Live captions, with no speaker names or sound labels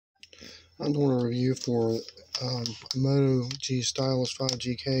I'm doing a review for Moto G Stylus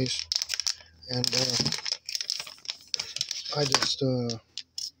 5G case, and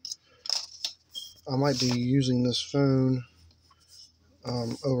I might be using this phone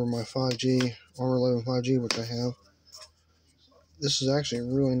over my 5G, Armor 11 5G, which I have. This is actually a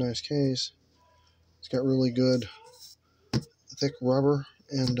really nice case. It's got really good thick rubber,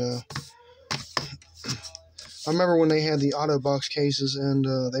 and I remember when they had the auto box cases, and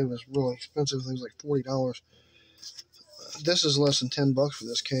they was really expensive. They was like $40. This is less than $10 for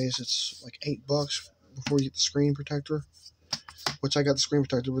this case. It's like $8 before you get the screen protector, which I got the screen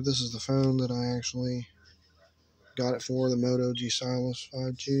protector, but this is the phone that I actually got it for, the Moto G Stylus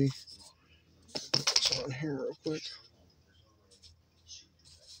 5G. Put this on here real quick.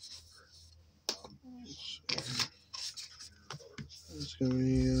 It's going to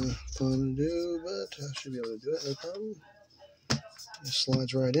be fun to do, but I should be able to do it, no problem. It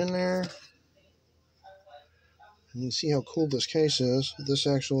slides right in there. And you can see how cool this case is. This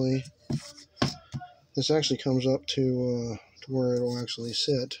actually comes up to where it'll actually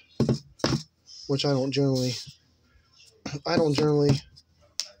sit, which I don't generally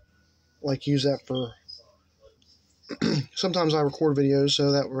like use that for. Sometimes I record videos,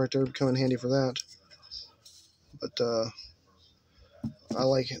 so that right there would come in handy for that. But I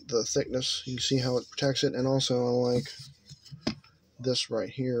like the thickness. You can see how it protects it, and also I like this right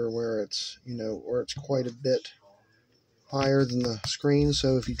here where it's quite a bit higher than the screen,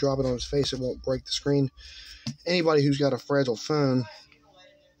 so if you drop it on its face, it won't break the screen. Anybody who's got a fragile phone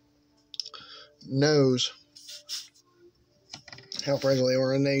knows how fragile they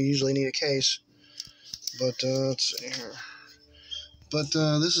are, and they usually need a case. But let's see here. But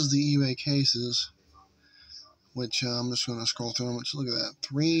this is the eBay cases, which I'm just going to scroll through them. Let's look at that.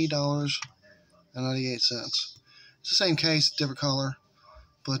 $3.98. It's the same case, different color,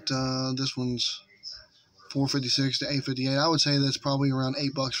 but this one's $4.56 to $8.58. I would say that's probably around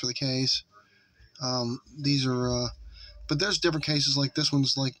 $8 for the case. These are, but there's different cases. Like this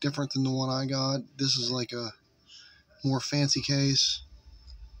one's like different than the one I got. This is like a more fancy case.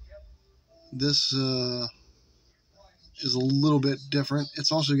 This is a little bit different.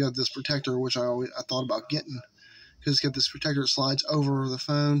 It's also got this protector, which I thought about getting, because it's got this protector that slides over the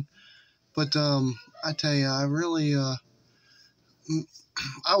phone. But I tell you, I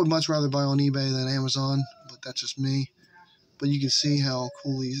would much rather buy on eBay than Amazon, but that's just me. But you can see how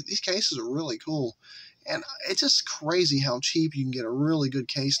cool these cases are. Really cool, and it's just crazy how cheap you can get a really good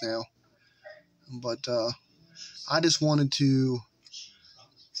case now. But I just wanted to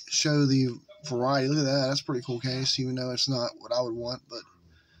show the variety. Look at that. That's a pretty cool case, even though it's not what I would want. But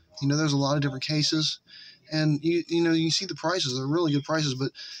there's a lot of different cases, and you see the prices. They're really good prices.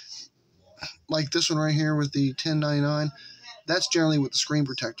 But like this one right here with the $10.99, that's generally with the screen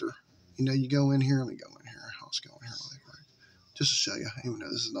protector. You go in here. Let me go in here. Let's go in here really quick, just to show you. Even though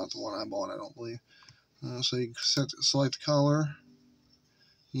this is not the one I bought, I don't believe. So you select the color.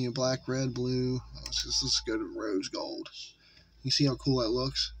 Black, red, blue. Let's go to rose gold. You see how cool that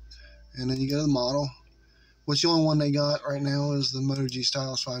looks. And then you go to the model, which the only one they got right now is the Moto G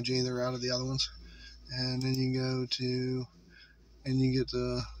Stylus 5G. They're out of the other ones. And then you go to, and you get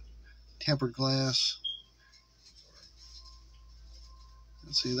the tempered glass.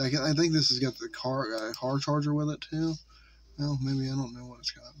 Let's see. I think this has got the car charger with it too. Well, maybe, I don't know what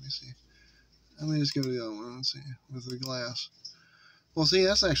it's got. Let me see. Let me just go to the other one. Let's see, with the glass. Well, see,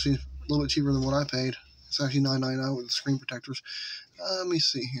 that's actually a little bit cheaper than what I paid. It's actually $9.99 with the screen protectors. Let me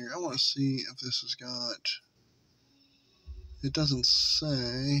see here. I want to see if this has got. It doesn't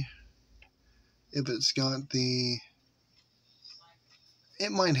say if it's got the.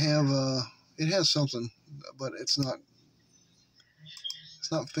 It might have it has something, but it's not.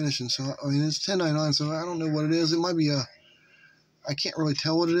 It's not finishing. So I mean, it's $10.99. So I don't know what it is. It might be a. I can't really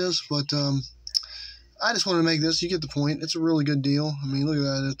tell what it is, but I just want to make this. You get the point. It's a really good deal. I mean, look at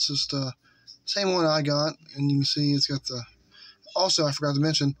that. It's just same one I got, and you can see it's got the. Also, I forgot to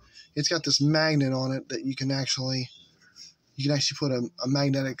mention, it's got this magnet on it that you can actually put a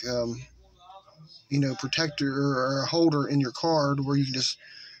magnetic, protector or a holder in your card where you can just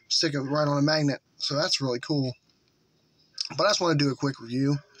stick it right on a magnet. So that's really cool. But I just want to do a quick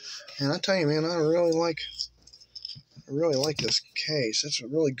review, and I tell you, man, I really like this case. It's a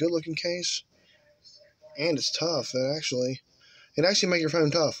really good-looking case, and it's tough. It actually makes your phone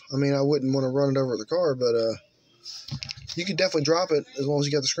tough. I mean, I wouldn't want to run it over the car, but you could definitely drop it as long as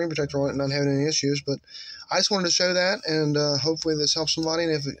you got the screen protector on it and not having any issues. But I just wanted to show that, and hopefully this helps somebody.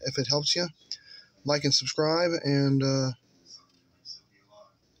 And if it helps you, like and subscribe, and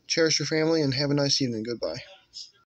cherish your family, and have a nice evening. Goodbye.